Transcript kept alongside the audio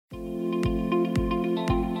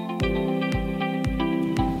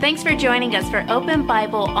Thanks for joining us for Open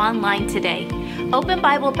Bible Online today. Open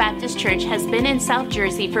Bible Baptist Church has been in South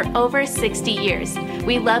Jersey for over 60 years.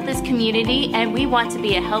 We love this community and we want to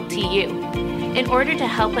be a help to you. In order to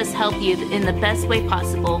help us help you in the best way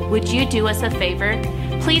possible, would you do us a favor?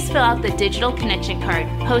 Please fill out the digital connection card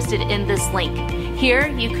posted in this link. Here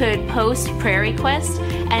you could post prayer requests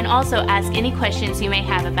and also ask any questions you may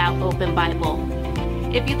have about Open Bible.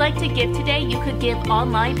 If you'd like to give today, you could give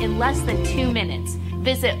online in less than 2 minutes.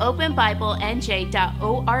 Visit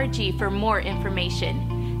openbiblenj.org for more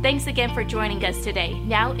information. Thanks again for joining us today.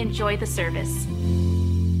 Now enjoy the service.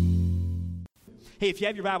 Hey, if you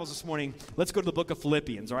have your Bibles this morning, let's go to the book of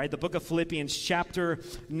Philippians, all right? The book of Philippians, chapter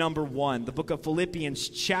number 1. The book of Philippians,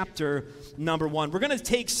 chapter number 1. We're going to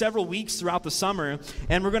take several weeks throughout the summer,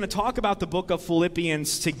 and we're going to talk about the book of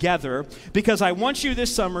Philippians together, because I want you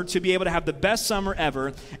this summer to be able to have the best summer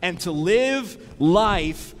ever and to live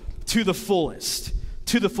life to the fullest.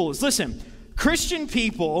 To the fullest. Listen, Christian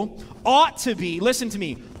people ought to be, listen to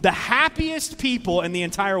me, the happiest people in the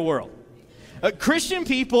entire world. Christian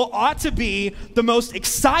people ought to be the most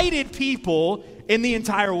excited people in the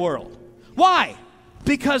entire world. Why?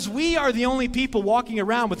 Because we are the only people walking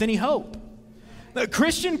around with any hope.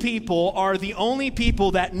 Christian people are the only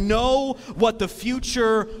people that know what the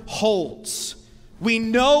future holds. We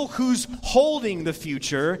know who's holding the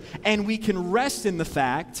future, and we can rest in the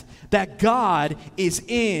fact that God is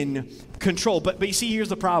in control. But you see, here's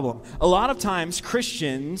the problem. A lot of times,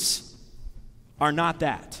 Christians are not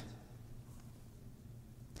that.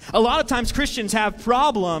 A lot of times, Christians have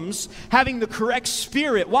problems having the correct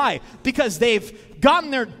spirit. Why? Because they've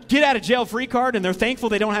gotten their get-out-of-jail-free card, and they're thankful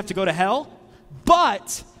they don't have to go to hell,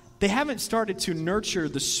 but they haven't started to nurture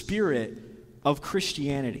the spirit of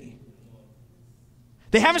Christianity.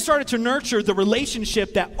 They haven't started to nurture the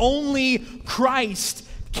relationship that only Christ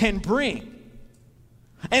can bring.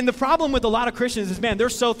 And the problem with a lot of Christians is, man, they're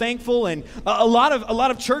so thankful, and a lot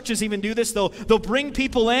of churches even do this. They'll bring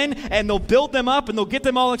people in and they'll build them up and they'll get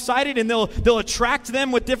them all excited and they'll attract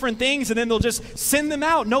them with different things, and then they'll just send them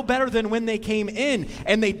out no better than when they came in.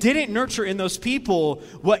 And they didn't nurture in those people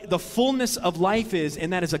what the fullness of life is,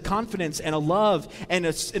 and that is a confidence and a love and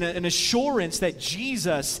an assurance that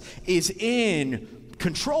Jesus is in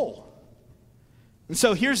control. And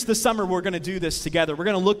so here's the summer we're going to do this together. We're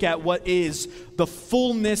going to look at what is the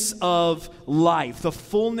fullness of life. The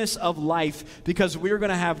fullness of life, because we're going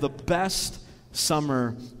to have the best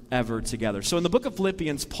summer ever together. So in the book of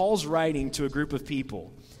Philippians, Paul's writing to a group of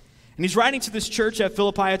people. And he's writing to this church at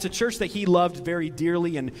Philippi. It's a church that he loved very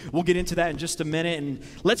dearly, and we'll get into that in just a minute. And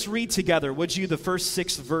let's read together, would you, the first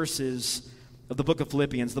 6 verses of the book of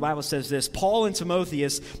Philippians. The Bible says this: Paul and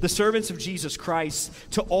Timotheus, the servants of Jesus Christ,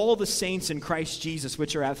 to all the saints in Christ Jesus,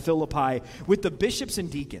 which are at Philippi, with the bishops and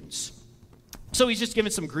deacons. So he's just giving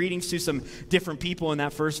some greetings to some different people in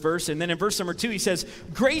that first verse. And then in verse number 2, he says,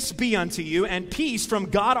 grace be unto you and peace from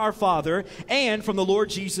God our Father and from the Lord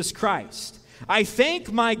Jesus Christ. I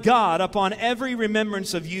thank my God upon every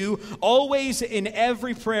remembrance of you, always in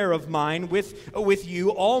every prayer of mine with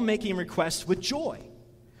you, all making requests with joy,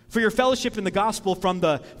 for your fellowship in the gospel from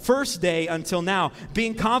the first day until now,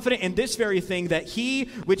 being confident in this very thing, that he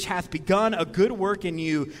which hath begun a good work in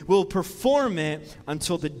you will perform it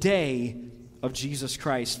until the day of Jesus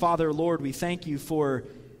Christ. Father, Lord, we thank you for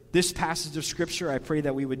this passage of Scripture. I pray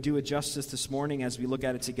that we would do it justice this morning as we look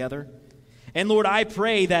at it together. And Lord, I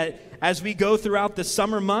pray that as we go throughout the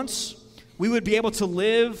summer months, we would be able to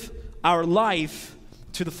live our life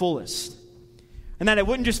to the fullest. And that it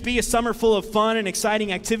wouldn't just be a summer full of fun and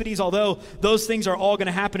exciting activities, although those things are all going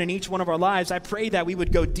to happen in each one of our lives. I pray that we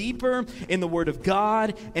would go deeper in the Word of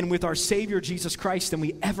God and with our Savior Jesus Christ than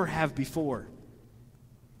we ever have before.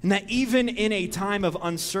 And that even in a time of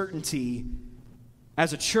uncertainty,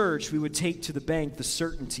 as a church, we would take to the bank the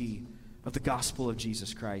certainty of the gospel of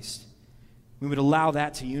Jesus Christ. We would allow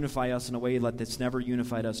that to unify us in a way that's never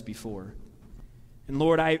unified us before. And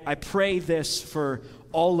Lord, I pray this for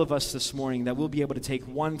all of us this morning, that we'll be able to take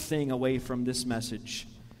one thing away from this message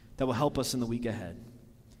that will help us in the week ahead.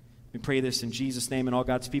 We pray this in Jesus' name, and all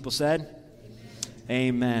God's people said,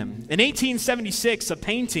 Amen. In 1876, a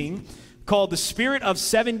painting called The Spirit of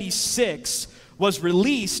 76 was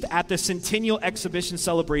released at the Centennial Exhibition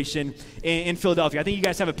Celebration in Philadelphia. I think you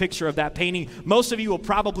guys have a picture of that painting. Most of you will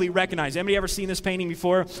probably recognize. Anybody ever seen this painting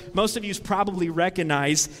before? Most of you probably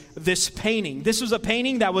recognize this painting. This was a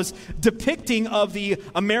painting that was depicting of the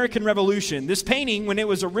American Revolution. This painting, when it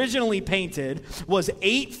was originally painted, was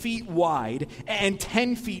 8 feet wide and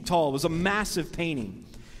 10 feet tall. It was a massive painting.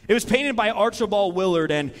 It was painted by Archibald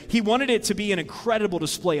Willard, and he wanted it to be an incredible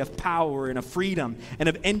display of power and of freedom and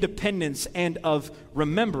of independence and of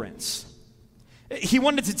remembrance. He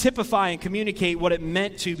wanted to typify and communicate what it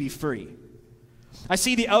meant to be free. I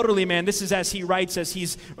see the elderly man, this is as he writes, as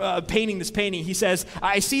he's painting this painting, he says,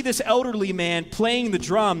 I see this elderly man playing the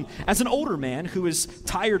drum as an older man who is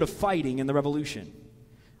tired of fighting in the revolution.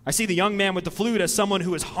 I see the young man with the flute as someone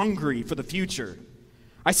who is hungry for the future.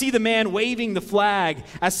 I see the man waving the flag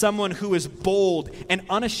as someone who is bold and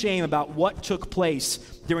unashamed about what took place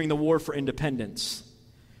during the War for Independence.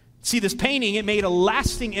 See, this painting, it made a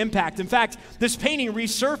lasting impact. In fact, this painting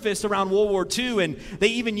resurfaced around World War II, and they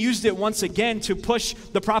even used it once again to push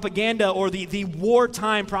the propaganda or the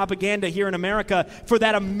wartime propaganda here in America for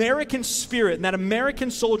that American spirit and that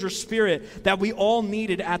American soldier spirit that we all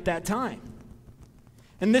needed at that time.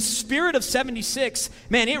 And this spirit of 76,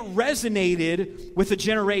 man, it resonated with a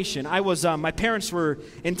generation. My parents were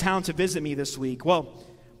in town to visit me this week. Well,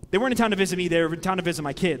 they weren't in town to visit me, they were in town to visit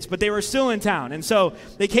my kids, but they were still in town. And so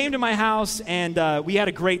they came to my house, and we had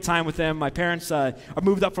a great time with them. My parents are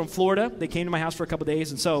moved up from Florida. They came to my house for a couple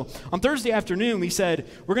days. And so on Thursday afternoon, we said,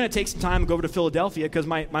 we're going to take some time and go over to Philadelphia because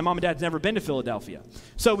my mom and dad's never been to Philadelphia.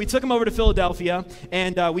 So we took them over to Philadelphia,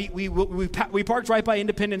 and we parked right by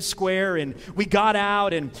Independence Square, and we got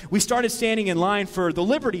out, and we started standing in line for the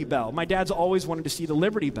Liberty Bell. My dad's always wanted to see the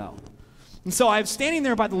Liberty Bell. And so I'm standing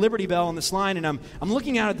there by the Liberty Bell on this line, and I'm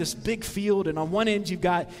looking out at this big field, and on one end you've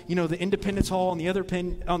got, the Independence Hall, on the other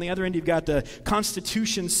end you've got the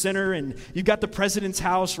Constitution Center, and you've got the President's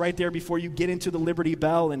House right there before you get into the Liberty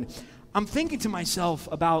Bell. And I'm thinking to myself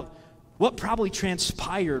about what probably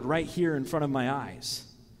transpired right here in front of my eyes.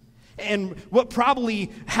 And what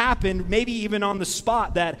probably happened, maybe even on the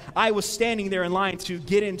spot, that I was standing there in line to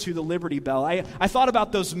get into the Liberty Bell. I thought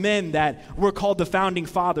about those men that were called the Founding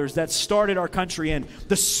Fathers that started our country and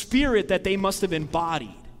the spirit that they must have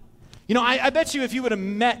embodied. I bet you if you would have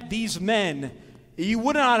met these men, you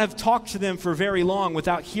would not have talked to them for very long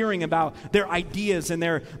without hearing about their ideas and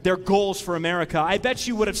their goals for America. I bet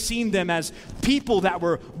you would have seen them as people that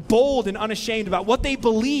were bold and unashamed about what they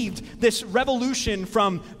believed, this revolution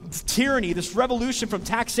from tyranny, this revolution from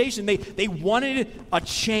taxation. They wanted a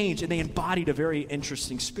change, and they embodied a very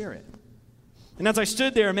interesting spirit. And as I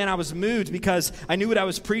stood there, man, I was moved because I knew what I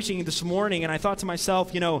was preaching this morning, and I thought to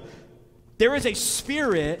myself, there is a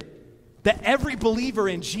spirit that every believer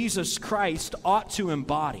in Jesus Christ ought to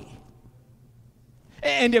embody.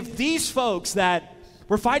 And if these folks that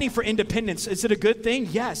were fighting for independence, is it a good thing?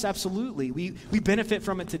 Yes, absolutely. We benefit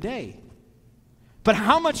from it today. But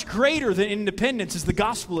how much greater than independence is the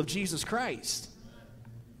gospel of Jesus Christ?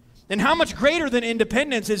 And how much greater than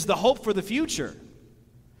independence is the hope for the future?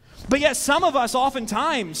 But yet some of us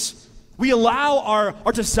oftentimes, we allow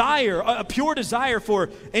our desire, a pure desire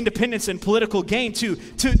for independence and political gain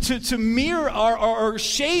to mirror or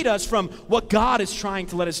shade us from what God is trying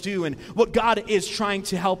to let us do and what God is trying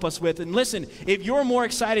to help us with. And listen, if you're more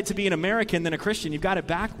excited to be an American than a Christian, you've got it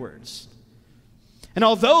backwards. And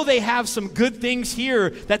although they have some good things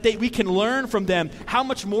here that we can learn from them, how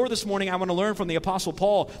much more this morning I want to learn from the Apostle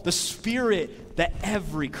Paul, the spirit that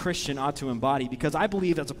every Christian ought to embody, because I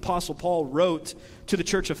believe as Apostle Paul wrote to the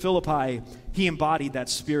church of Philippi, he embodied that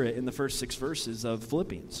spirit in the first 6 verses of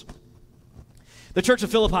Philippians. The church of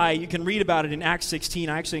Philippi, you can read about it in Acts 16.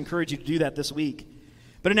 I actually encourage you to do that this week.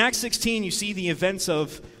 But in Acts 16, you see the events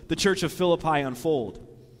of the church of Philippi unfold.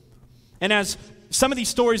 And as some of these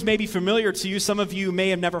stories may be familiar to you. Some of you may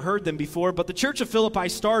have never heard them before, but the church of Philippi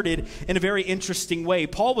started in a very interesting way.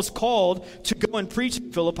 Paul was called to go and preach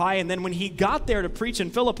in Philippi, and then when he got there to preach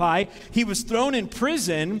in Philippi, he was thrown in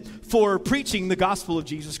prison for preaching the gospel of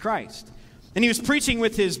Jesus Christ. And he was preaching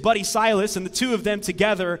with his buddy Silas, and the two of them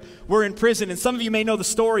together were in prison. And some of you may know the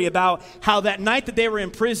story about how that night that they were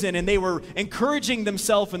in prison and they were encouraging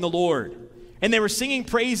themselves in the Lord, and they were singing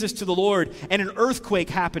praises to the Lord, and an earthquake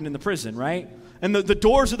happened in the prison, right? And the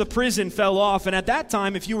doors of the prison fell off. And at that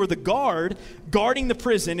time, if you were the guard guarding the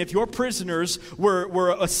prison, if your prisoners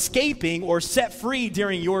were escaping or set free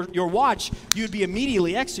during your watch, you would be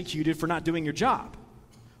immediately executed for not doing your job.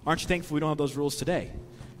 Aren't you thankful we don't have those rules today?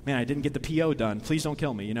 Man, I didn't get the PO done. Please don't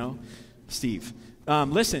kill me, Steve.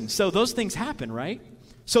 Listen, so those things happen, right?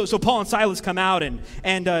 So Paul and Silas come out, and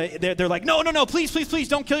they're like, no, please,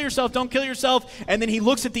 don't kill yourself. And then he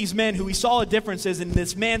looks at these men who he saw a differences, and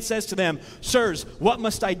this man says to them, sirs, what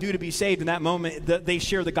must I do to be saved? In that moment, they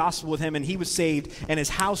share the gospel with him, and he was saved, and his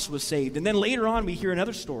house was saved. And then later on, we hear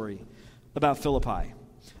another story about Philippi,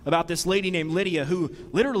 about this lady named Lydia, who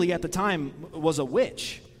literally at the time was a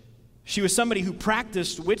witch. She was somebody who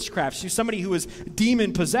practiced witchcraft. She was somebody who was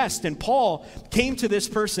demon-possessed. And Paul came to this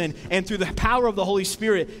person and through the power of the Holy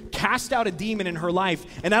Spirit cast out a demon in her life.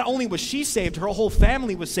 And not only was she saved, her whole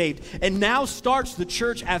family was saved. And now starts the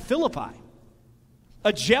church at Philippi.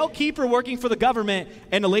 A jailkeeper working for the government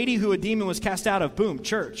and a lady who a demon was cast out of. Boom,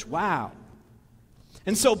 church. Wow.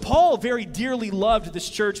 And so Paul very dearly loved this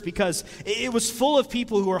church because it was full of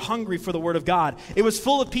people who were hungry for the Word of God. It was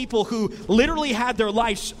full of people who literally had their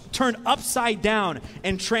lives turned upside down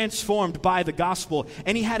and transformed by the gospel.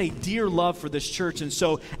 And he had a dear love for this church. And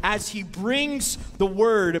so as he brings the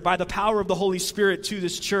Word by the power of the Holy Spirit to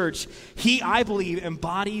this church, he, I believe,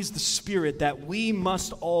 embodies the Spirit that we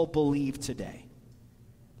must all believe today.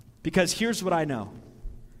 Because here's what I know.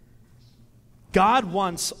 God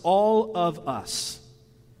wants all of us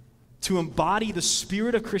to embody the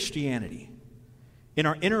spirit of Christianity in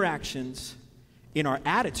our interactions, in our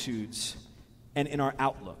attitudes, and in our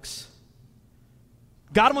outlooks.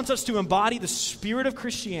 God wants us to embody the spirit of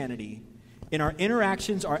Christianity in our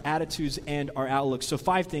interactions, our attitudes, and our outlooks. So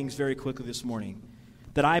 5 things very quickly this morning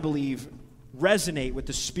that I believe resonate with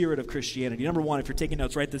the spirit of Christianity. Number 1, if you're taking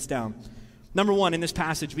notes, write this down. Number 1, in this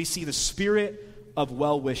passage, we see the spirit of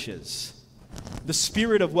well wishes. The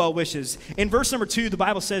spirit of well wishes. In verse number 2, the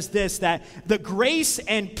Bible says this, that the grace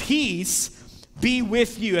and peace be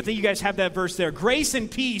with you. I think you guys have that verse there. Grace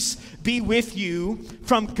and peace be with you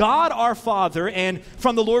from God our Father and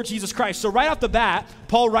from the Lord Jesus Christ. So right off the bat,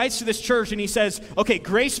 Paul writes to this church and he says, okay,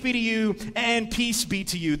 grace be to you and peace be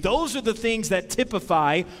to you. Those are the things that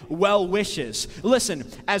typify well wishes. Listen,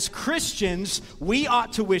 as Christians, we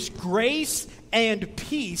ought to wish grace and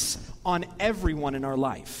peace on everyone in our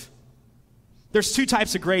life. There's 2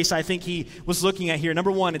 types of grace I think he was looking at here. Number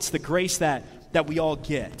 1, it's the grace that we all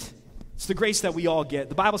get. It's the grace that we all get.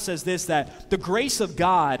 The Bible says this, that the grace of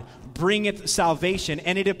God bringeth salvation,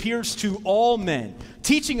 and it appears to all men,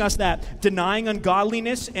 teaching us that denying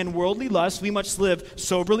ungodliness and worldly lust, we must live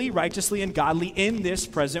soberly, righteously, and godly in this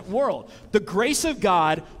present world. The grace of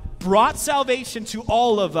God brought salvation to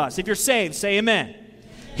all of us. If you're saved, say amen.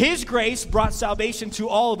 His grace brought salvation to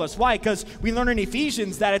all of us. Why? Because we learn in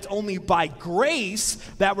Ephesians that it's only by grace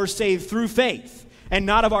that we're saved through faith. And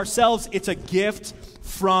not of ourselves, it's a gift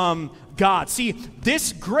from God. See,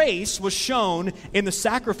 this grace was shown in the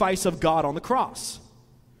sacrifice of God on the cross.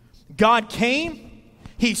 God came,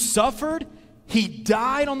 He suffered, He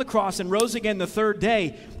died on the cross and rose again the 3rd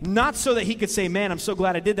day, not so that He could say, man, I'm so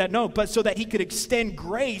glad I did that. No, but so that He could extend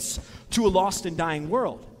grace to a lost and dying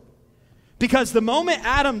world. Because the moment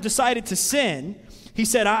Adam decided to sin, he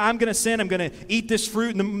said, I'm going to sin, I'm going to eat this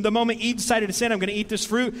fruit. And the moment Eve decided to sin, I'm going to eat this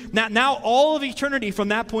fruit. Now all of eternity from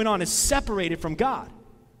that point on is separated from God.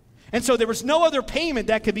 And so there was no other payment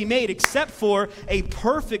that could be made except for a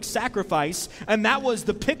perfect sacrifice. And that was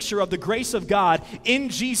the picture of the grace of God in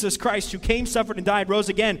Jesus Christ, who came, suffered, and died, rose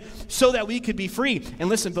again, so that we could be free. And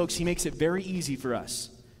listen, folks, He makes it very easy for us.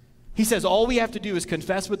 He says all we have to do is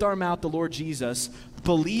confess with our mouth the Lord Jesus,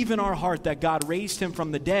 believe in our heart that God raised Him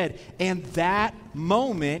from the dead, and that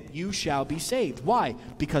moment you shall be saved. Why?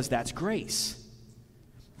 Because that's grace.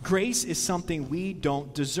 Grace is something we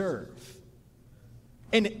don't deserve.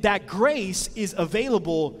 And that grace is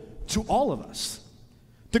available to all of us.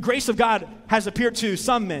 The grace of God has appeared to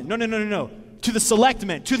some men. No. To the select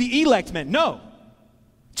men, to the elect men. No.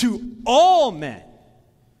 To all men.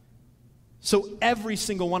 So every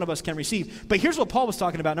single one of us can receive. But here's what Paul was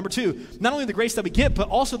talking about. Number 2, not only the grace that we get, but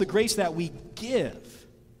also the grace that we give.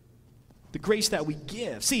 The grace that we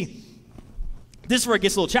give. See, this is where it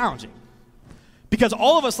gets a little challenging. Because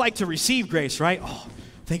all of us like to receive grace, right? Oh,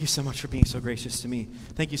 thank you so much for being so gracious to me.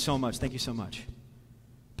 Thank you so much. Thank you so much.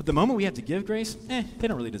 But the moment we have to give grace, they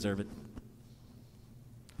don't really deserve it.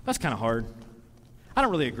 That's kind of hard. I don't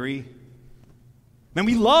really agree. Man,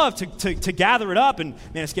 we love to gather it up, and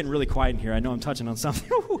man, it's getting really quiet in here. I know I'm touching on something.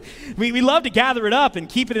 we love to gather it up and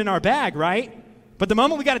keep it in our bag, right? But the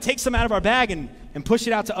moment we got to take some out of our bag and push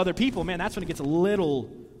it out to other people, man, that's when it gets a little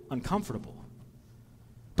uncomfortable.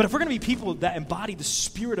 But if we're going to be people that embody the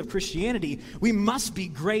spirit of Christianity, we must be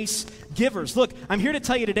grace givers. Look, I'm here to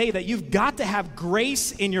tell you today that you've got to have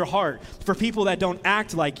grace in your heart for people that don't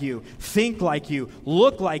act like you, think like you,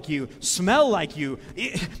 look like you, smell like you.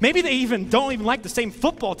 Maybe they don't even like the same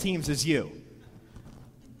football teams as you.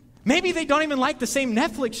 Maybe they don't even like the same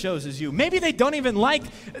Netflix shows as you. Maybe they don't even like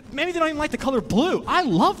the color blue. I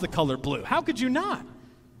love the color blue. How could you not?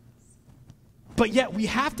 But yet we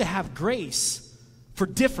have to have grace for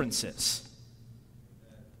differences.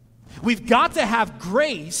 We've got to have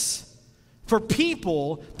grace for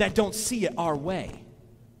people that don't see it our way.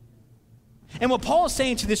 And what Paul is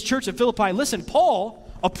saying to this church at Philippi, listen, Paul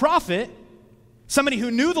a prophet, somebody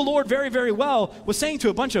who knew the Lord very, very well, was saying to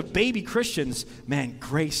a bunch of baby Christians, man,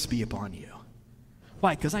 grace be upon you.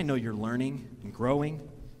 Why? Because I know you're learning and growing,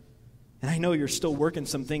 and I know you're still working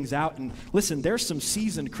some things out. And listen, there's some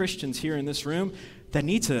seasoned Christians here in this room that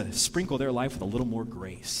need to sprinkle their life with a little more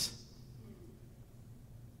grace.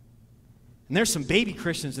 And there's some baby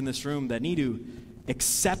Christians in this room that need to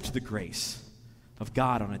accept the grace of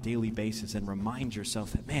God on a daily basis and remind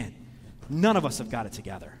yourself that, man, none of us have got it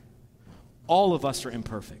together. All of us are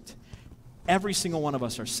imperfect. Every single one of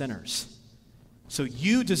us are sinners. So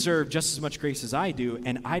you deserve just as much grace as I do,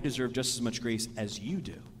 and I deserve just as much grace as you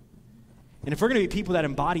do. And if we're going to be people that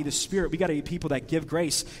embody the Spirit, we got to be people that give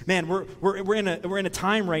grace. Man, we're in a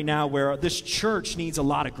time right now where this church needs a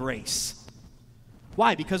lot of grace.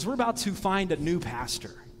 Why? Because we're about to find a new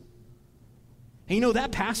pastor. And you know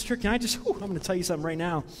that pastor, I'm going to tell you something right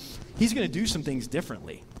now. He's going to do some things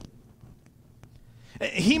differently.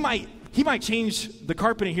 He might change the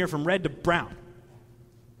carpet in here from red to brown.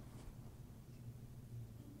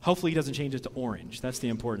 Hopefully he doesn't change it to orange. That's the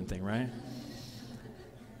important thing, right?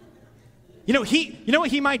 You know what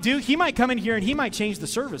he might do? He might come in here and he might change the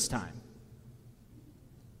service time.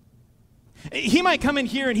 He might come in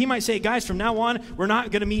here and he might say, guys, from now on, we're not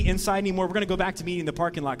going to meet inside anymore. We're going to go back to meeting in the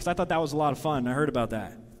parking lot because I thought that was a lot of fun. I heard about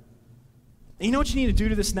that. And you know what you need to do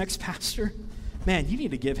to this next pastor? Man, you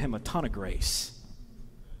need to give him a ton of grace.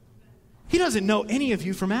 He doesn't know any of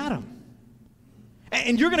you from Adam.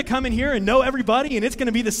 And you're going to come in here and know everybody, and it's going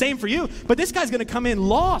to be the same for you. But this guy's going to come in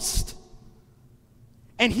lost.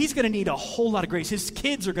 And he's going to need a whole lot of grace. His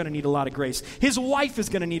kids are going to need a lot of grace. His wife is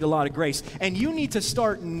going to need a lot of grace. And you need to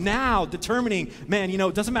start now determining, man,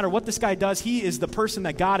 it doesn't matter what this guy does. He is the person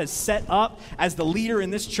that God has set up as the leader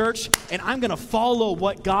in this church. And I'm going to follow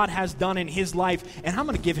what God has done in his life. And I'm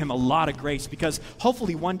going to give him a lot of grace because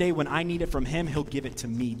hopefully one day when I need it from him, he'll give it to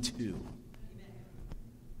me too.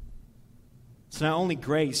 So not only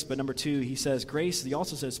grace, but number two, he says grace. He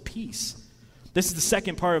also says peace. This is the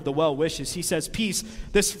second part of the well wishes. He says peace,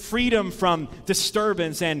 this freedom from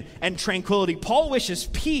disturbance and tranquility. Paul wishes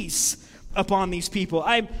peace upon these people.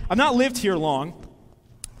 I've not lived here long.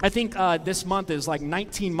 I think this month is like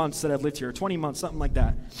 19 months that I've lived here, 20 months, something like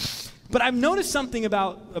that. But I've noticed something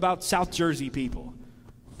about South Jersey people.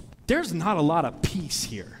 There's not a lot of peace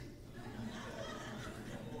here.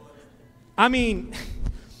 I mean,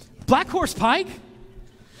 Black Horse Pike?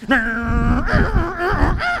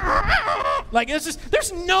 Like,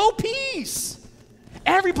 there's no peace.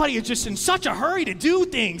 Everybody is just in such a hurry to do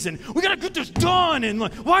things, and we got to get this done, and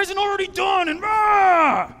like, why isn't it already done?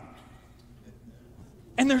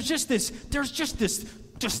 And there's just this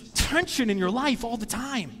tension in your life all the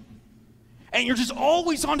time. And you're just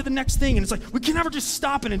always on to the next thing, and it's like, we can never just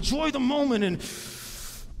stop and enjoy the moment and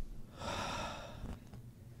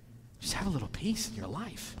just have a little peace in your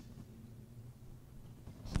life.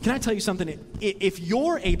 Can I tell you something? If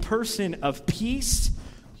you're a person of peace,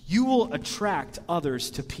 you will attract others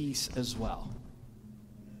to peace as well.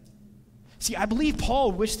 See, I believe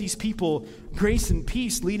Paul wished these people grace and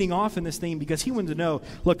peace leading off in this thing because he wanted to know,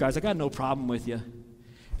 look, guys, I got no problem with you.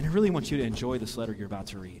 And I really want you to enjoy this letter you're about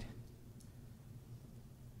to read.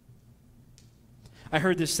 I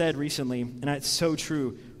heard this said recently, and it's so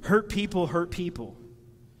true. Hurt people hurt people.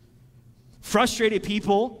 Frustrated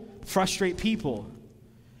people frustrate people.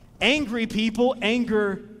 Angry people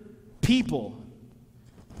anger people.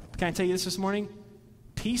 Can I tell you this morning?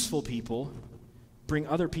 Peaceful people bring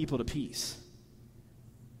other people to peace.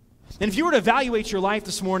 And if you were to evaluate your life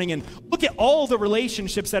this morning and look at all the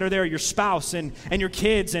relationships that are there, your spouse and your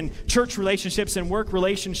kids and church relationships and work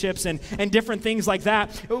relationships and different things like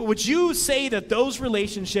that, would you say that those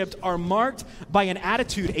relationships are marked by an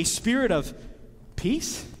attitude, a spirit of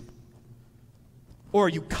peace? Or are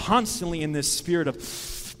you constantly in this spirit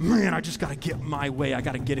of, man, I just got to get my way. I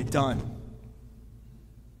got to get it done.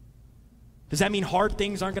 Does that mean hard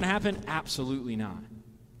things aren't going to happen? Absolutely not.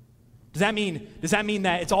 Does that mean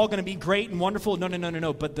that it's all going to be great and wonderful?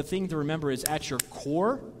 No. But the thing to remember is at your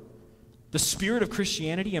core, the spirit of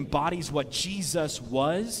Christianity embodies what Jesus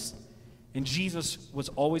was. And Jesus was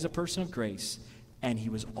always a person of grace, and he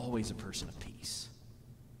was always a person of peace.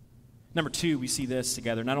 Number two, we see this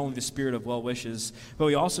together. Not only the spirit of well wishes, but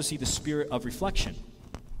we also see the spirit of reflection.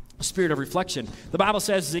 A spirit of reflection. The Bible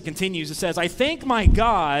says, as it continues, it says, I thank my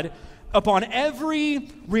God upon every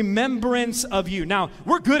remembrance of you. Now,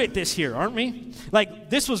 we're good at this here, aren't we? Like,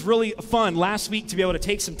 this was really fun last week to be able to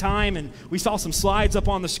take some time, and we saw some slides up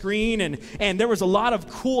on the screen, and there was a lot of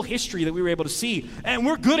cool history that we were able to see. And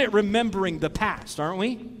we're good at remembering the past, aren't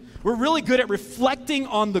we? We're really good at reflecting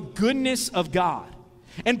on the goodness of God.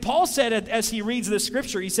 And Paul said, as he reads this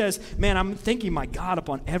scripture, he says, man, I'm thanking my God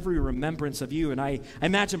upon every remembrance of you. And I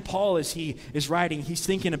imagine Paul, as he is writing, he's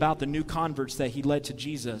thinking about the new converts that he led to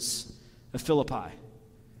Jesus at Philippi.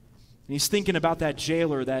 And he's thinking about that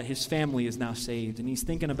jailer that his family is now saved. And he's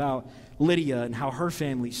thinking about Lydia and how her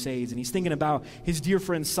family's saved. And he's thinking about his dear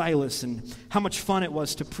friend Silas and how much fun it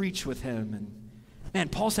was to preach with him. And man,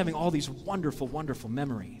 Paul's having all these wonderful, wonderful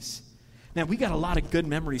memories. Now, we got a lot of good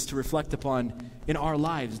memories to reflect upon in our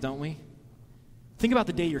lives, don't we? Think about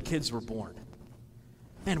the day your kids were born.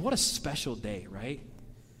 Man, what a special day, right?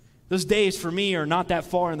 Those days for me are not that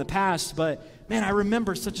far in the past, but man, I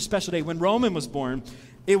remember such a special day. When Roman was born,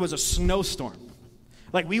 it was a snowstorm.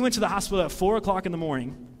 Like, we went to the hospital at 4 o'clock in the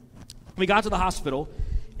morning. We got to the hospital,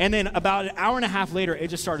 and then about an hour and a half later, it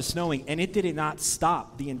just started snowing, and it did not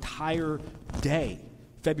stop the entire day.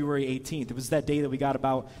 February 18th. It was that day that we got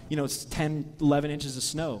about, 10, 11 inches of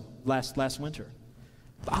snow last winter.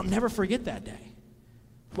 But I'll never forget that day.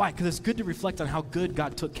 Why? Because it's good to reflect on how good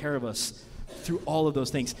God took care of us through all of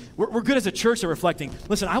those things. We're good as a church at reflecting.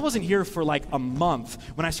 Listen, I wasn't here for like a month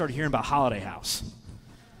when I started hearing about Holiday House.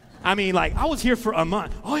 I mean, like, I was here for a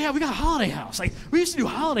month. Oh, yeah, we got Holiday House. Like, we used to do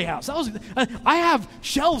Holiday House. I have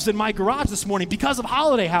shelves in my garage this morning because of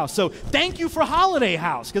Holiday House. So thank you for Holiday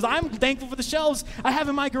House, because I'm thankful for the shelves I have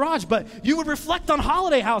in my garage. But you would reflect on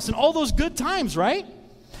Holiday House and all those good times, right?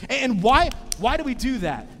 And why do we do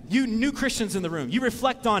that? You new Christians in the room, you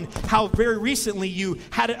reflect on how very recently you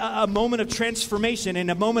had a moment of transformation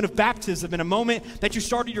and a moment of baptism and a moment that you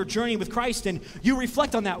started your journey with Christ, and you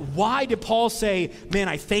reflect on that. Why did Paul say, man,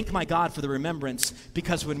 I thank my God for the remembrance?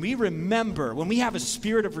 Because when we remember, when we have a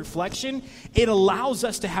spirit of reflection, it allows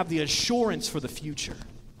us to have the assurance for the future.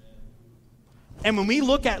 And when we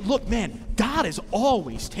look, man, God has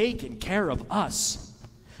always taken care of us.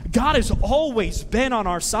 God has always been on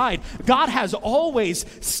our side. God has always,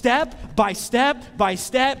 step by step by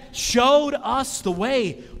step, showed us the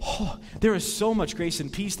way. Oh, there is so much grace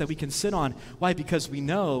and peace that we can sit on. Why? Because we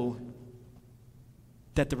know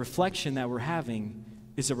that the reflection that we're having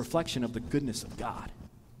is a reflection of the goodness of God.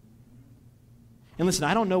 And listen,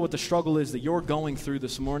 I don't know what the struggle is that you're going through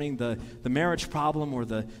this morning, the marriage problem or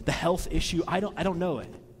the health issue. I don't know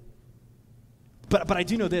it. But I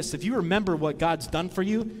do know this. If you remember what God's done for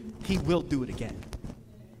you, he will do it again.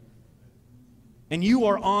 And you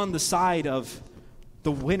are on the side of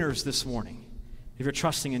the winners this morning if you're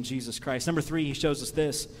trusting in Jesus Christ. Number 3, he shows us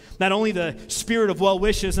this. Not only the spirit of well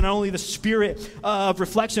wishes and not only the spirit of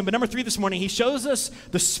reflection, but number 3 this morning, he shows us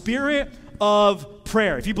the spirit of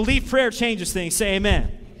prayer. If you believe prayer changes things, say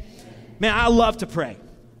amen. Man, I love to pray.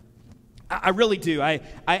 I really do. I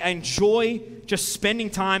enjoy just spending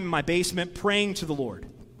time in my basement praying to the Lord.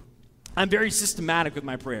 I'm very systematic with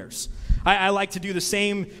my prayers. I like to do the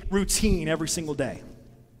same routine every single day.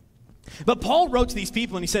 But Paul wrote to these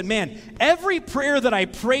people and he said, man, every prayer that I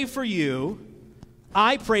pray for you,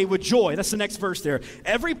 I pray with joy. That's the next verse there.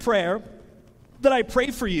 Every prayer that I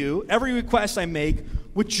pray for you, every request I make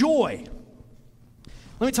with joy.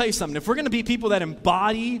 Let me tell you something. If we're going to be people that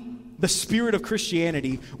embody the spirit of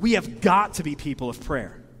Christianity, we have got to be people of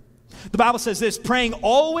prayer. The Bible says this, praying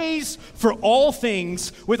always for all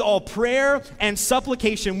things with all prayer and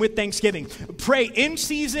supplication with thanksgiving. Pray in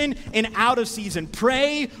season and out of season.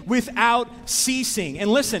 Pray without ceasing. And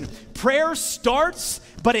listen, prayer starts,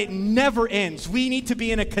 but it never ends. We need to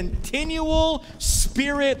be in a continual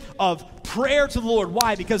spirit of prayer to the Lord.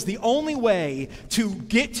 Why? Because the only way to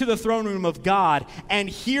get to the throne room of God and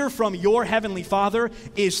hear from your heavenly Father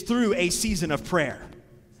is through a season of prayer.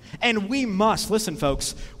 And we must, listen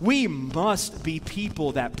folks, we must be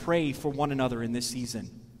people that pray for one another in this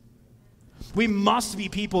season. We must be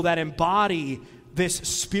people that embody this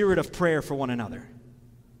spirit of prayer for one another.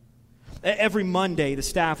 Every Monday, the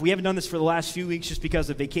staff, we haven't done this for the last few weeks just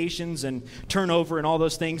because of vacations and turnover and all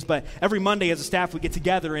those things, but every Monday as a staff we get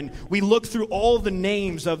together and we look through all the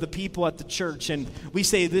names of the people at the church and we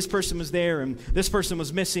say this person was there and this person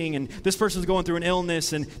was missing and this person's going through an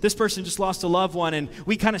illness and this person just lost a loved one, and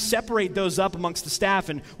we kind of separate those up amongst the staff,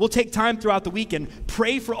 and we'll take time throughout the week and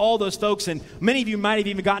pray for all those folks. And many of you might have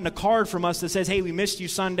even gotten a card from us that says, hey, we missed you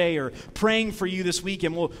Sunday, or praying for you this week,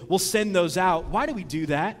 and we'll send those out. Why do we do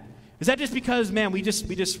that? Is that just because, man, we just,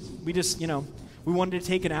 we wanted to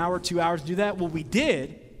take an hour, 2 hours to do that? Well, we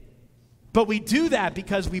did, but we do that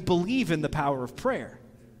because we believe in the power of prayer.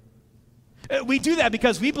 We do that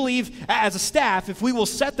because we believe as a staff, if we will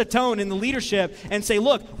set the tone in the leadership and say,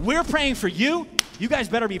 look, we're praying for you, you guys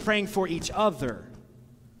better be praying for each other.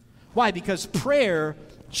 Why? Because prayer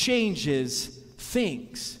changes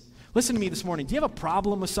things. Listen to me this morning. Do you have a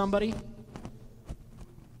problem with somebody?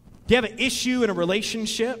 Do Do you have an issue in a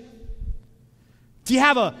relationship? Do you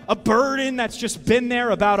have a burden that's just been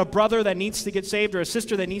there about a brother that needs to get saved or a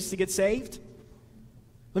sister that needs to get saved?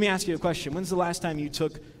 Let me ask you a question. When's the last time you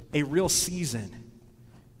took a real season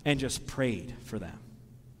and just prayed for them?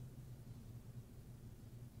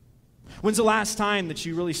 When's the last time that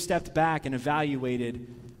you really stepped back and evaluated,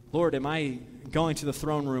 Lord, am I going to the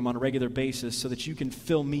throne room on a regular basis so that you can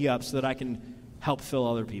fill me up so that I can help fill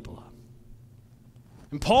other people up?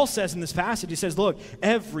 And Paul says in this passage, he says, look,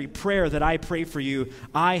 every prayer that I pray for you,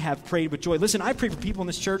 I have prayed with joy. Listen, I pray for people in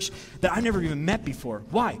this church that I've never even met before.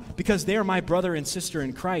 Why? Because they are my brother and sister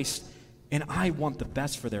in Christ, and I want the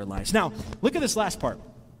best for their lives. Now, look at this last part.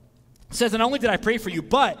 It says, not only did I pray for you,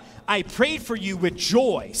 but I prayed for you with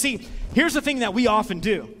joy. See, here's the thing that we often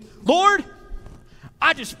do. Lord,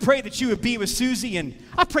 I just pray that you would be with Susie, and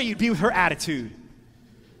I pray you'd be with her attitude.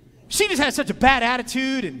 She just has such a bad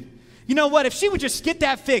attitude, and you know what? If she would just get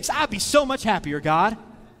that fixed, I'd be so much happier, God.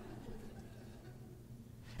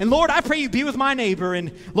 And Lord, I pray you be with my neighbor.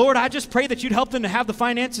 And Lord, I just pray that you'd help them to have the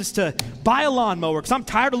finances to buy a lawnmower because I'm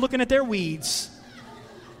tired of looking at their weeds.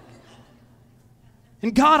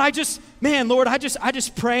 And God, Lord, I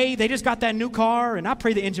just pray they just got that new car, and I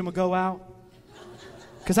pray the engine would go out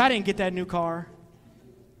because I didn't get that new car.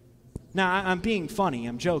 Now, I'm being funny.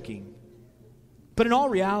 I'm joking. But in all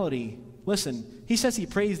reality, listen, he says he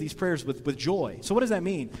prays these prayers with joy. So what does that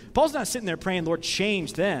mean? Paul's not sitting there praying, Lord,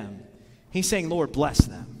 change them. He's saying, Lord, bless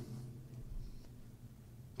them.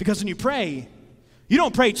 Because when you pray, you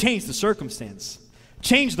don't pray change the circumstance,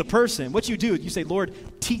 change the person. What you do is you say, Lord,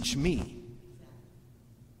 teach me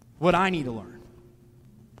what I need to learn.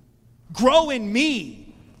 Grow in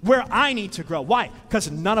me where I need to grow. Why?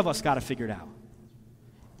 Because none of us got to figure it out.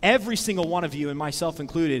 Every single one of you, and myself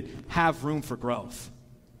included, have room for growth.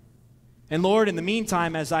 And Lord, in the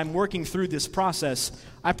meantime, as I'm working through this process,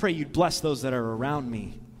 I pray you'd bless those that are around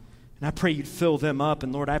me. And I pray you'd fill them up.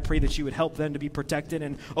 And Lord, I pray that you would help them to be protected.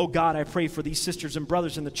 And oh God, I pray for these sisters and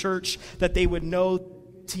brothers in the church that they would know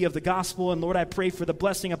of the gospel. And Lord, I pray for the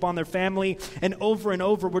blessing upon their family. And over,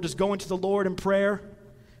 we're just going to the Lord in prayer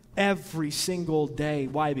every single day.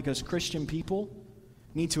 Why? Because Christian people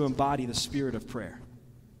need to embody the spirit of prayer.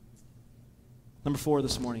 Number 4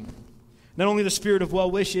 this morning. Not only the spirit of well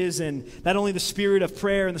wishes and not only the spirit of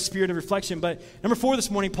prayer and the spirit of reflection, but number 4 this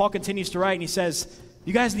morning, Paul continues to write and he says,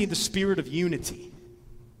 you guys need the spirit of unity.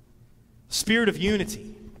 Spirit of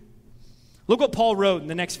unity. Look what Paul wrote in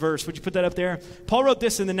the next verse. Would you put that up there? Paul wrote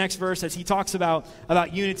this in the next verse as he talks about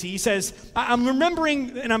unity. He says, I'm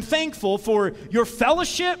remembering and I'm thankful for your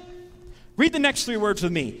fellowship. Read the next 3 words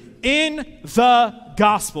with me. In the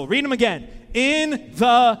gospel. Read them again. In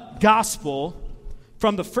the gospel.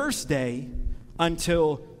 From the first day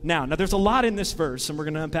until now. Now, there's a lot in this verse, and we're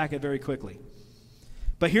going to unpack it very quickly.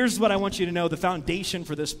 But here's what I want you to know, the foundation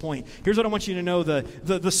for this point. Here's what I want you to know,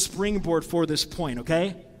 the springboard for this point,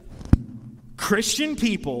 okay? Christian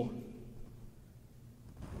people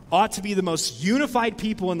ought to be the most unified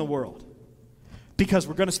people in the world because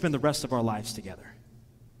we're going to spend the rest of our lives together.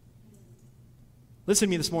 Listen to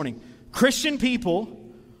me this morning. Christian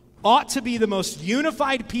people ought to be the most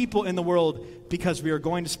unified people in the world because we are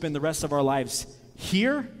going to spend the rest of our lives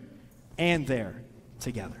here and there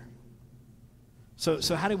together.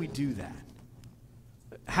 So how do we do that?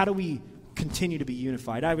 How do we continue to be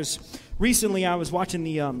unified? I was watching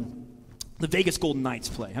the Vegas Golden Knights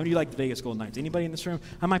play. How many of you like the Vegas Golden Knights? Anybody in this room?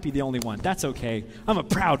 I might be the only one. That's okay. I'm a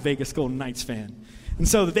proud Vegas Golden Knights fan. And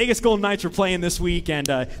so the Vegas Golden Knights were playing this week, and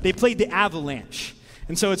they played the Avalanche.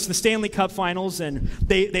 And so it's the Stanley Cup Finals, and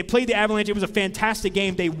they played the Avalanche. It was a fantastic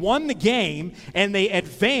game. They won the game, and they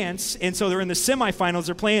advance, and so they're in the semifinals.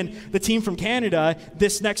 They're playing the team from Canada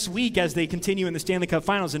this next week as they continue in the Stanley Cup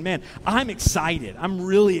Finals. And, man, I'm excited. I'm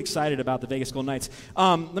really excited about the Vegas Golden Knights.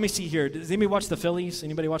 Let me see here. Does anybody watch the Phillies?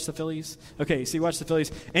 Anybody watch the Phillies? Okay, so you watch the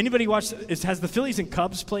Phillies. Anybody has the Phillies and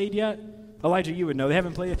Cubs played yet? Elijah, you would know. They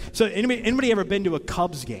haven't played yet. So anybody ever been to a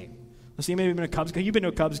Cubs game? Let's see, maybe been to a Cubs game. You've been to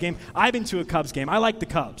a Cubs game. I've been to a Cubs game. I like the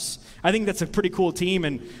Cubs. I think that's a pretty cool team,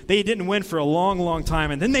 and they didn't win for a long, long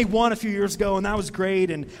time. And then they won a few years ago, and that was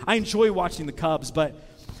great, and I enjoy watching the Cubs. But,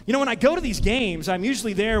 you know, when I go to these games, I'm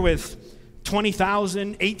usually there with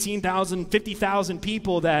 20,000, 18,000, 50,000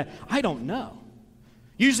 people that I don't know.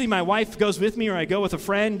 Usually my wife goes with me or I go with a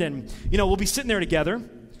friend, and, you know, we'll be sitting there together.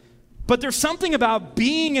 But there's something about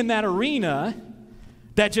being in that arena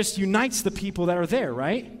that just unites the people that are there,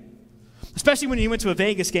 right? Especially when you went to a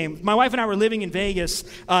Vegas game. My wife and I were living in Vegas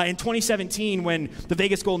in 2017 when the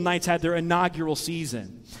Vegas Golden Knights had their inaugural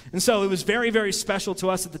season. And so it was very, very special to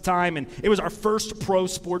us at the time, and it was our first pro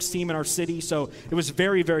sports team in our city, so it was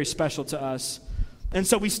very, very special to us. And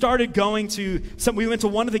so we started going to we went to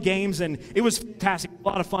one of the games, and it was fantastic, a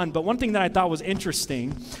lot of fun. But one thing that I thought was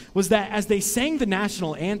interesting was that as they sang the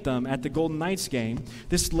national anthem at the Golden Knights game,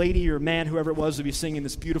 this lady or man, whoever it was, would be singing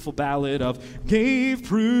this beautiful ballad of "Gave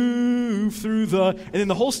proof through the," and then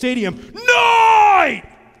the whole stadium, "Night!"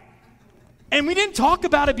 And we didn't talk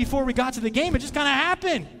about it before we got to the game. It just kind of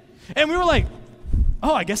happened. And we were like,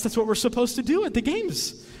 oh, I guess that's what we're supposed to do at the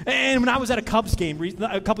games. And when I was at a Cubs game,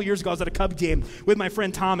 a couple years ago, I was at a Cubs game with my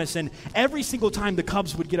friend Thomas, and every single time the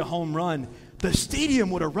Cubs would get a home run, the stadium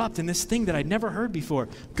would erupt in this thing that I'd never heard before.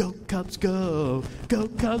 Go, Cubs, go. Go,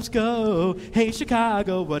 Cubs, go. Hey,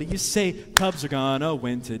 Chicago, what do you say? Cubs are gonna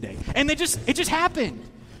win today. And it just happened.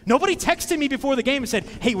 Nobody texted me before the game and said,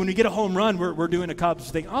 hey, when we get a home run, we're doing a Cubs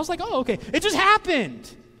thing. I was like, oh, okay. It just happened.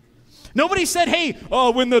 Nobody said, hey,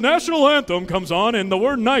 when the national anthem comes on and the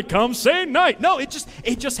word night comes, say night. No, it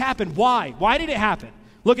just happened. Why? Why did it happen?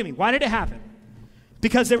 Look at me. Why did it happen?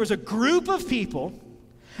 Because there was a group of people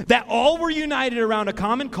that all were united around a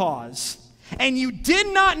common cause, and you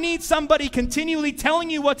did not need somebody continually telling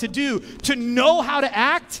you what to do to know how to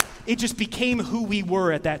act. It just became who we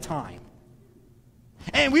were at that time.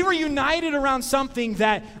 And we were united around something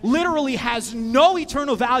that literally has no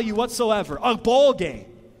eternal value whatsoever, a ball game.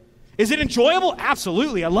 Is it enjoyable?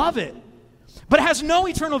 Absolutely. I love it. But it has no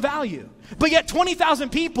eternal value. But yet 20,000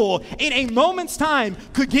 people in a moment's time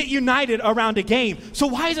could get united around a game. So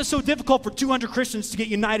why is it so difficult for 200 Christians to get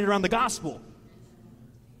united around the gospel?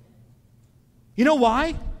 You know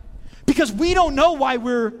why? Because we don't know why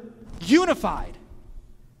we're unified.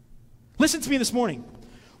 Listen to me this morning.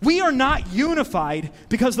 We are not unified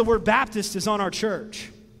because the word Baptist is on our church.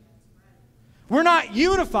 We're not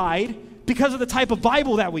unified because of the type of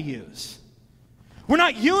Bible that we use. We're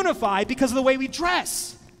not unified because of the way we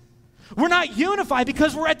dress. We're not unified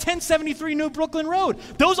because we're at 1073 New Brooklyn Road.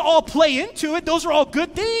 Those all play into it. Those are all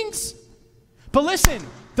good things. But listen,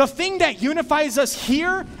 the thing that unifies us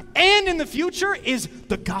here and in the future is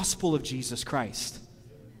the gospel of Jesus Christ.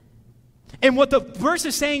 And what the verse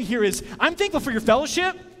is saying here is, I'm thankful for your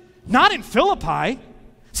fellowship, not in Philippi.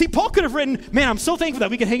 See, Paul could have written, man, I'm so thankful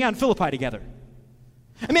that we could hang out in Philippi together.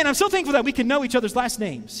 And man, I'm so thankful that we can know each other's last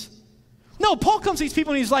names. No, Paul comes to these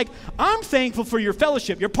people and he's like, I'm thankful for your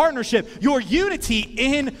fellowship, your partnership, your unity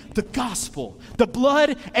in the gospel, the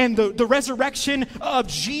blood and the resurrection of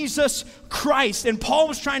Jesus Christ. And Paul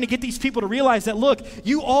was trying to get these people to realize that, look,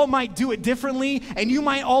 you all might do it differently and you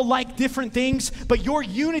might all like different things, but your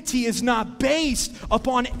unity is not based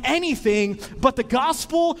upon anything but the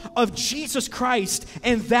gospel of Jesus Christ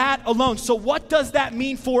and that alone. So what does that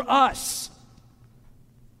mean for us?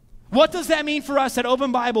 What does that mean for us at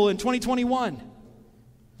Open Bible in 2021?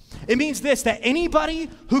 It means this, that anybody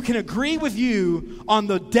who can agree with you on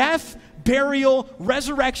the death, burial,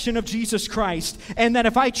 resurrection of Jesus Christ, and that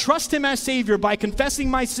if I trust him as Savior by confessing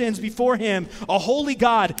my sins before him, a holy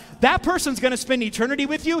God, that person's going to spend eternity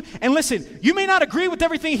with you. And listen, you may not agree with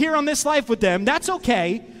everything here on this life with them. That's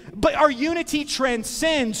okay. But our unity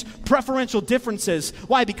transcends preferential differences.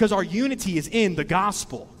 Why? Because our unity is in the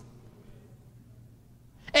gospel.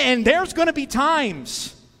 And there's going to be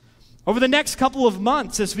times over the next couple of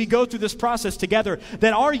months as we go through this process together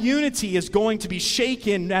that our unity is going to be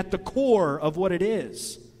shaken at the core of what it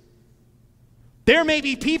is. There may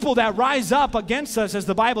be people that rise up against us, as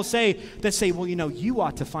the Bible say, that say, well, you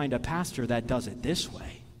ought to find a pastor that does it this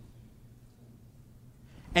way.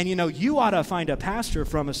 And, you ought to find a pastor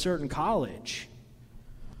from a certain college.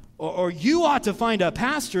 Or you ought to find a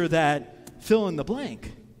pastor that fill in the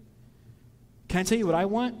blank. Can I tell you what I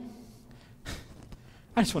want?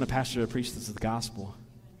 I just want a pastor to preach the gospel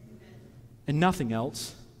and nothing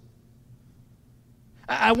else.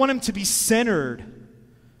 I want him to be centered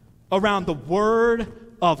around the word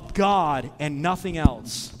of God and nothing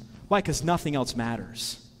else. Why? Because nothing else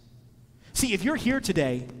matters. See, if you're here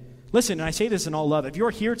today, listen, and I say this in all love, if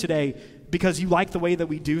you're here today because you like the way that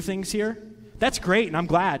we do things here, that's great, and I'm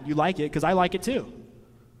glad you like it because I like it too.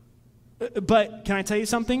 But can I tell you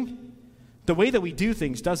something? The way that we do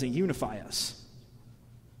things doesn't unify us.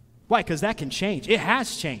 Why? Because that can change. It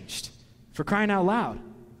has changed, for crying out loud.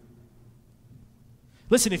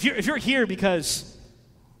 Listen, if you're here because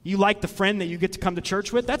you like the friend that you get to come to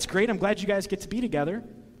church with, that's great. I'm glad you guys get to be together.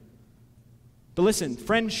 But listen,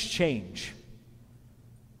 friends change.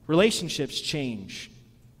 Relationships change.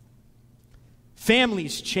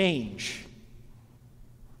 Families change.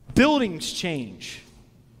 Buildings change.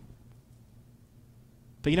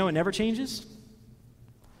 But you know what never changes?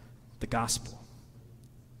 The gospel.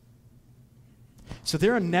 So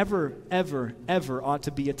there are never, ever, ever ought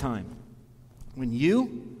to be a time when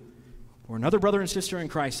you or another brother and sister in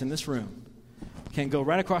Christ in this room can go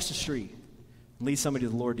right across the street and lead somebody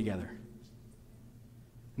to the Lord together.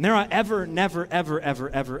 And there will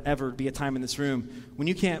ever be a time in this room when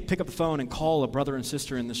you can't pick up the phone and call a brother and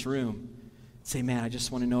sister in this room. Say, man, I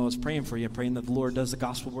just want to know I was praying for you, praying that the Lord does the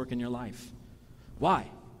gospel work in your life. Why?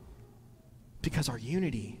 Because our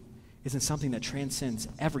unity isn't something that transcends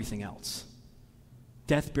everything else.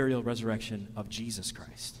 Death, burial, resurrection of Jesus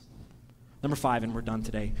Christ. Number 5, and we're done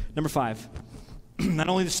today. Number 5, not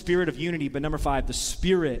only the spirit of unity, but number 5, the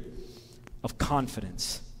spirit of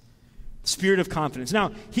confidence. Spirit of confidence.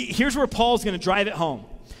 Now, here's where Paul's going to drive it home.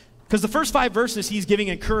 Because the first 5 verses, he's giving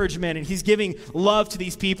encouragement and he's giving love to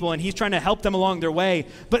these people and he's trying to help them along their way.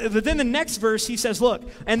 But then the next verse, he says, look,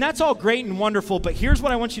 and that's all great and wonderful, but here's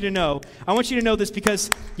what I want you to know. I want you to know this because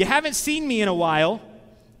you haven't seen me in a while.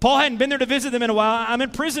 Paul hadn't been there to visit them in a while. I'm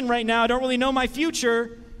in prison right now. I don't really know my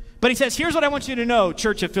future. But he says, here's what I want you to know,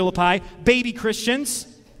 Church of Philippi, baby Christians,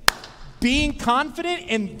 being confident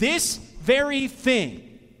in this very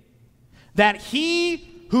thing, that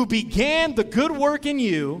he who began the good work in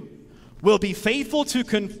you will be faithful to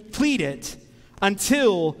complete it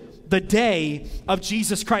until the day of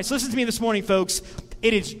Jesus Christ. Listen to me this morning, folks.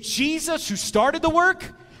 It is Jesus who started the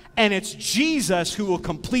work, and it's Jesus who will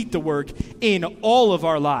complete the work in all of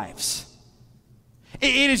our lives.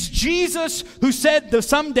 It is Jesus who said that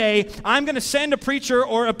someday I'm going to send a preacher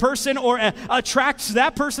or a person or a tract to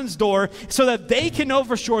that person's door so that they can know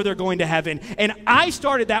for sure they're going to heaven. And I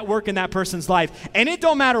started that work in that person's life. And it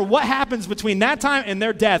don't matter what happens between that time and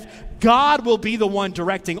their death, God will be the one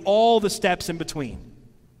directing all the steps in between.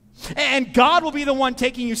 And God will be the one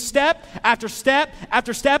taking you step after step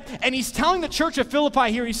after step. And he's telling the church of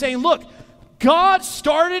Philippi here, he's saying, look, God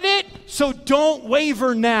started it, so don't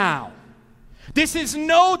waver now. This is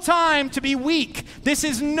no time to be weak. This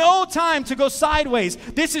is no time to go sideways.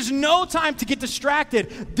 This is no time to get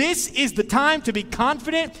distracted. This is the time to be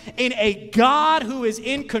confident in a God who is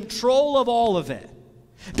in control of all of it.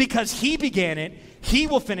 Because he began it, he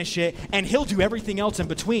will finish it, and he'll do everything else in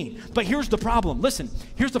between. But here's the problem. Listen,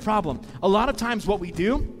 here's the problem. A lot of times what we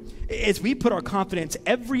do is we put our confidence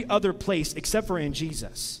every other place except for in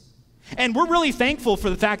Jesus. And we're really thankful for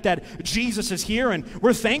the fact that Jesus is here, and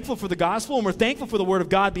we're thankful for the gospel, and we're thankful for the word of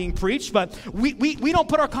God being preached, but we don't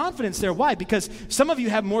put our confidence there. Why? Because some of you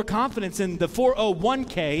have more confidence in the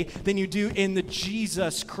 401k than you do in the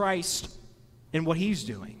Jesus Christ and what he's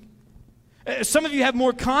doing. Some of you have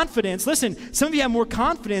more confidence, listen, some of you have more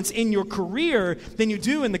confidence in your career than you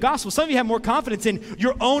do in the gospel. Some of you have more confidence in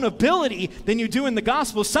your own ability than you do in the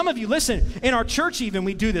gospel. Some of you, listen, in our church even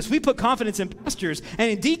we do this. We put confidence in pastors and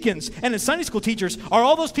in deacons and in Sunday school teachers. Are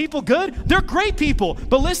all those people good? They're great people.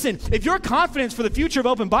 But listen, if your confidence for the future of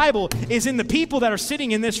Open Bible is in the people that are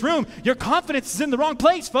sitting in this room, your confidence is in the wrong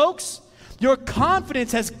place, folks. Your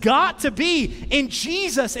confidence has got to be in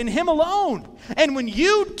Jesus and him alone. And when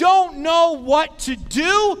you don't know what to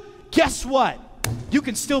do, guess what? You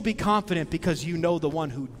can still be confident because you know the one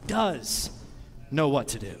who does know what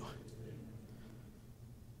to do.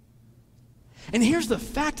 And here's the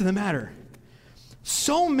fact of the matter.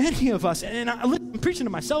 So many of us, and I'm preaching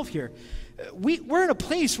to myself here, we're in a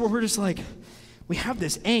place where we're just like, we have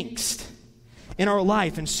this angst in our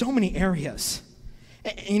life in so many areas.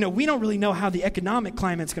 You know, we don't really know how the economic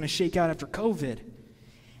climate's going to shake out after COVID.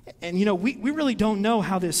 And, you know, we really don't know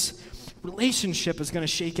how this relationship is going to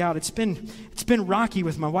shake out. It's been rocky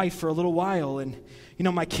with my wife for a little while. And, you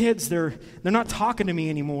know, my kids, they're not talking to me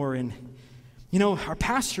anymore. And, you know, our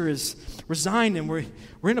pastor is resigned, and we're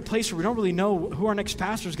in a place where we don't really know who our next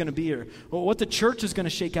pastor is going to be or what the church is going to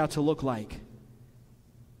shake out to look like.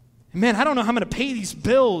 And, man, I don't know how I'm going to pay these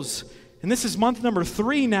bills. And this is month number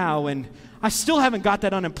 3 now, and I still haven't got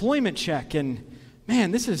that unemployment check. And,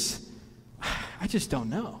 man, I just don't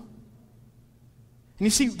know. And you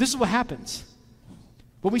see, this is what happens.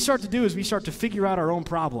 What we start to do is we start to figure out our own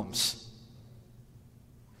problems.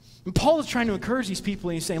 And Paul is trying to encourage these people,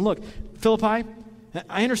 and he's saying, look, Philippi,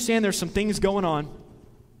 I understand there's some things going on.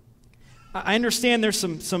 I understand there's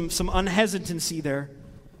some unhesitancy there.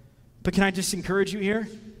 But can I just encourage you here?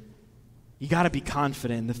 You got to be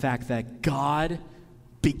confident in the fact that God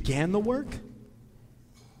began the work,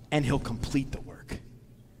 and he'll complete the work.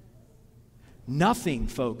 Nothing,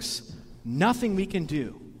 folks, nothing we can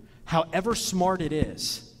do, however smart it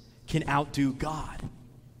is, can outdo God.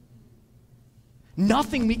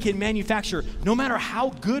 Nothing we can manufacture, no matter how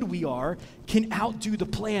good we are, can outdo the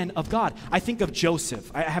plan of God. I think of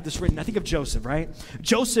Joseph. I have this written. I think of Joseph, right?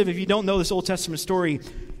 Joseph, if you don't know this Old Testament story,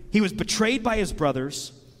 he was betrayed by his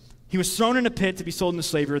brothers. He was thrown in a pit to be sold into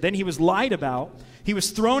slavery. Then he was lied about. He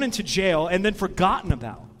was thrown into jail and then forgotten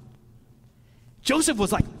about. Joseph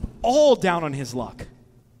was like all down on his luck.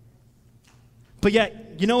 But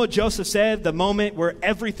yet, you know what Joseph said? The moment where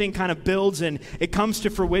everything kind of builds and it comes to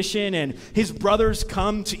fruition, and his brothers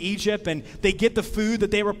come to Egypt and they get the food that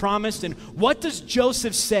they were promised. And what does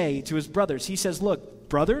Joseph say to his brothers? He says, look,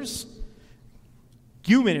 brothers,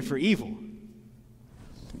 you meant it for evil,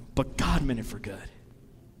 but God meant it for good.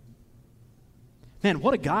 Man,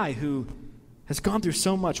 what a guy who has gone through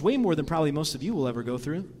so much, way more than probably most of you will ever go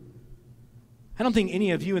through. I don't think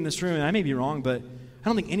any of you in this room, and I may be wrong, but I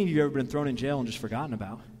don't think any of you have ever been thrown in jail and just forgotten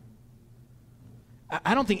about.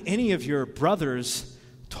 I don't think any of your brothers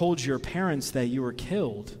told your parents that you were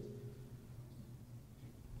killed.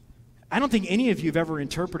 I don't think any of you have ever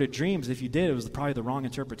interpreted dreams. If you did, it was probably the wrong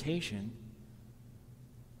interpretation.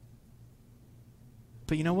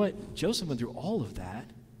 But you know what? Joseph went through all of that,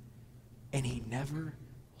 and he never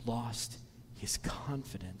lost his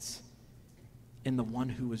confidence in the one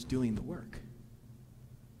who was doing the work.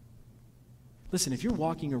 Listen, if you're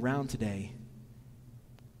walking around today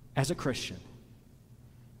as a Christian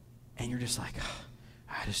and you're just like,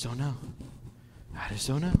 I just don't know. I just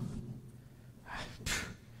don't know. I'm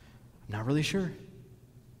not really sure.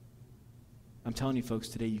 I'm telling you folks,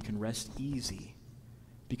 today you can rest easy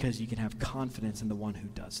because you can have confidence in the one who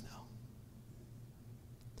does know.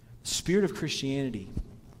 The spirit of Christianity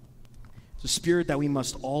is a spirit that we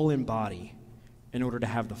must all embody in order to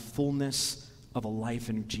have the fullness of a life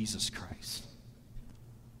in Jesus Christ.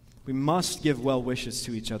 We must give well wishes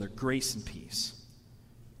to each other, grace and peace.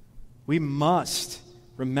 We must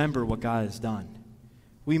remember what God has done.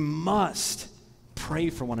 We must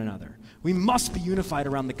pray for one another. We must be unified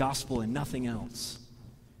around the gospel and nothing else.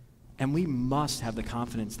 And we must have the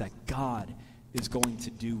confidence that God is going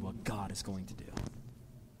to do what God is going to do.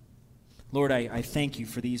 Lord, I thank you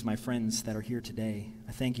for these, my friends that are here today.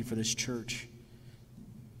 I thank you for this church.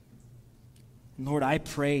 Lord, I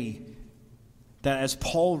pray that as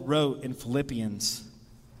Paul wrote in Philippians,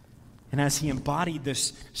 and as he embodied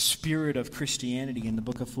this spirit of Christianity in the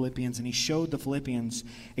book of Philippians, and he showed the Philippians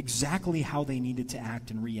exactly how they needed to act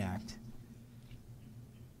and react,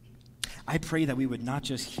 I pray that we would not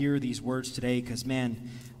just hear these words today because, man,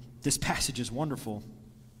 this passage is wonderful,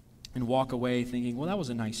 and walk away thinking, well, that was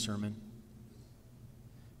a nice sermon.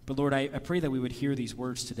 But Lord, I pray that we would hear these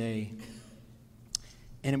words today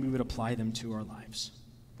and we would apply them to our lives.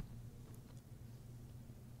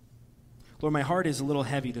 Lord, my heart is a little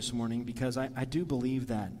heavy this morning because I do believe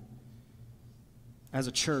that as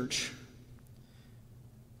a church,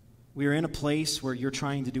 we are in a place where you're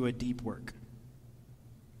trying to do a deep work.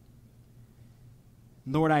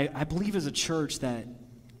 Lord, I believe as a church that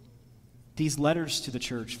these letters to the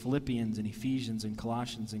church, Philippians and Ephesians and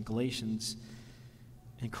Colossians and Galatians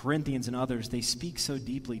and Corinthians and others, they speak so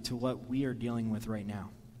deeply to what we are dealing with right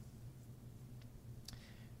now.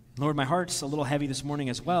 Lord, my heart's a little heavy this morning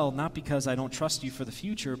as well, not because I don't trust you for the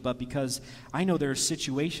future, but because I know there are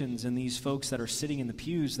situations in these folks that are sitting in the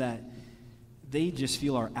pews that they just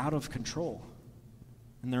feel are out of control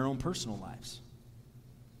in their own personal lives.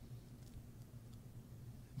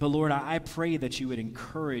 But Lord, I pray that you would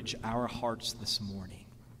encourage our hearts this morning.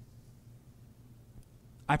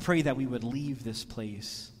 I pray that we would leave this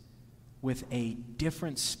place with a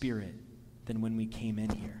different spirit than when we came in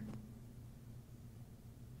here.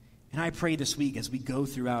 And I pray this week as we go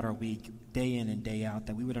throughout our week, day in and day out,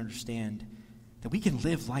 that we would understand that we can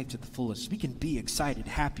live life to the fullest. We can be excited,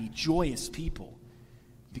 happy, joyous people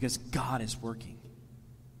because God is working.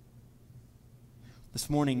 This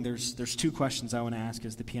morning, there's two questions I want to ask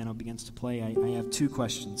as the piano begins to play. I have two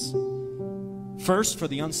questions. First, for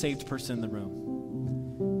the unsaved person in the room.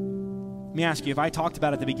 Let me ask you, if I talked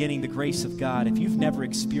about at the beginning the grace of God, if you've never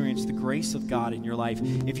experienced the grace of God in your life,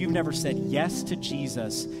 if you've never said yes to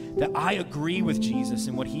Jesus, that I agree with Jesus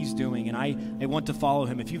and what he's doing and I want to follow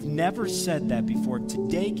him, if you've never said that before,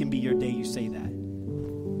 today can be your day you say that.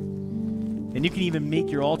 And you can even make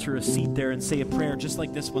your altar a seat there and say a prayer just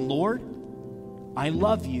like this one. Lord, I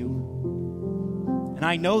love you, and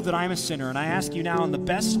I know that I'm a sinner, and I ask you now in the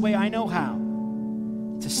best way I know how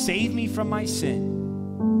to save me from my sin.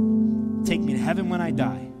 Take me to heaven when I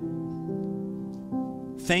die.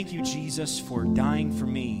 Thank you, Jesus, for dying for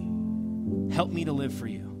me. Help me to live for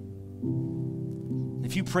you.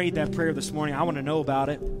 If you prayed that prayer this morning, I want to know about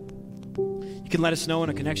it. You can let us know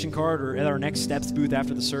in a connection card or at our Next Steps booth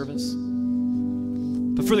after the service.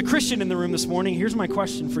 But for the Christian in the room this morning, here's my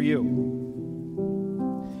question for you.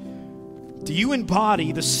 Do you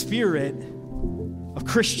embody the spirit of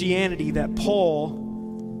Christianity that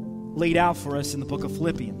Paul laid out for us in the book of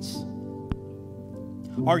Philippians?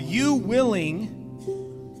 Are you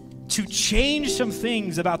willing to change some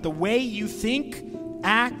things about the way you think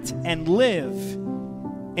act and live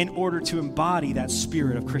in order to embody that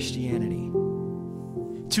spirit of Christianity.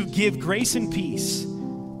 To give grace and peace,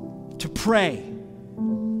 to pray,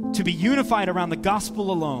 to be unified around the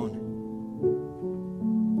gospel alone,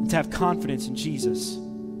 and to have confidence in Jesus.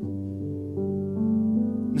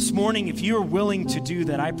 This morning, if you are willing to do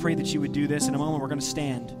that, I pray that you would do this. In a moment, we're going to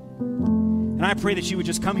stand. And I pray that you would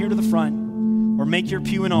just come here to the front or make your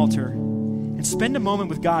pew an altar and spend a moment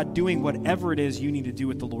with God doing whatever it is you need to do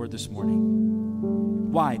with the Lord this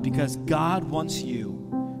morning. Why? Because God wants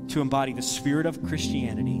you to embody the spirit of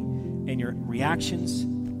Christianity in your reactions,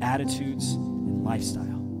 attitudes, and lifestyle.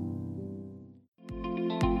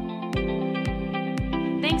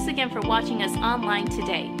 Thanks again for watching us online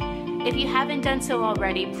today. If you haven't done so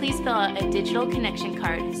already, please fill out a digital connection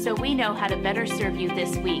card so we know how to better serve you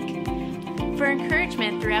this week. For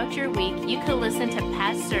encouragement throughout your week, you can listen to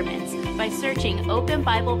past sermons by searching Open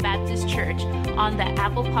Bible Baptist Church on the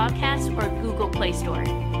Apple Podcast or Google Play Store.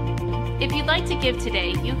 If you'd like to give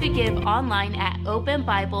today, you could give online at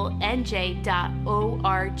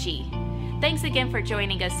openbiblenj.org. Thanks again for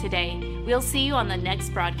joining us today. We'll see you on the next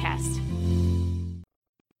broadcast.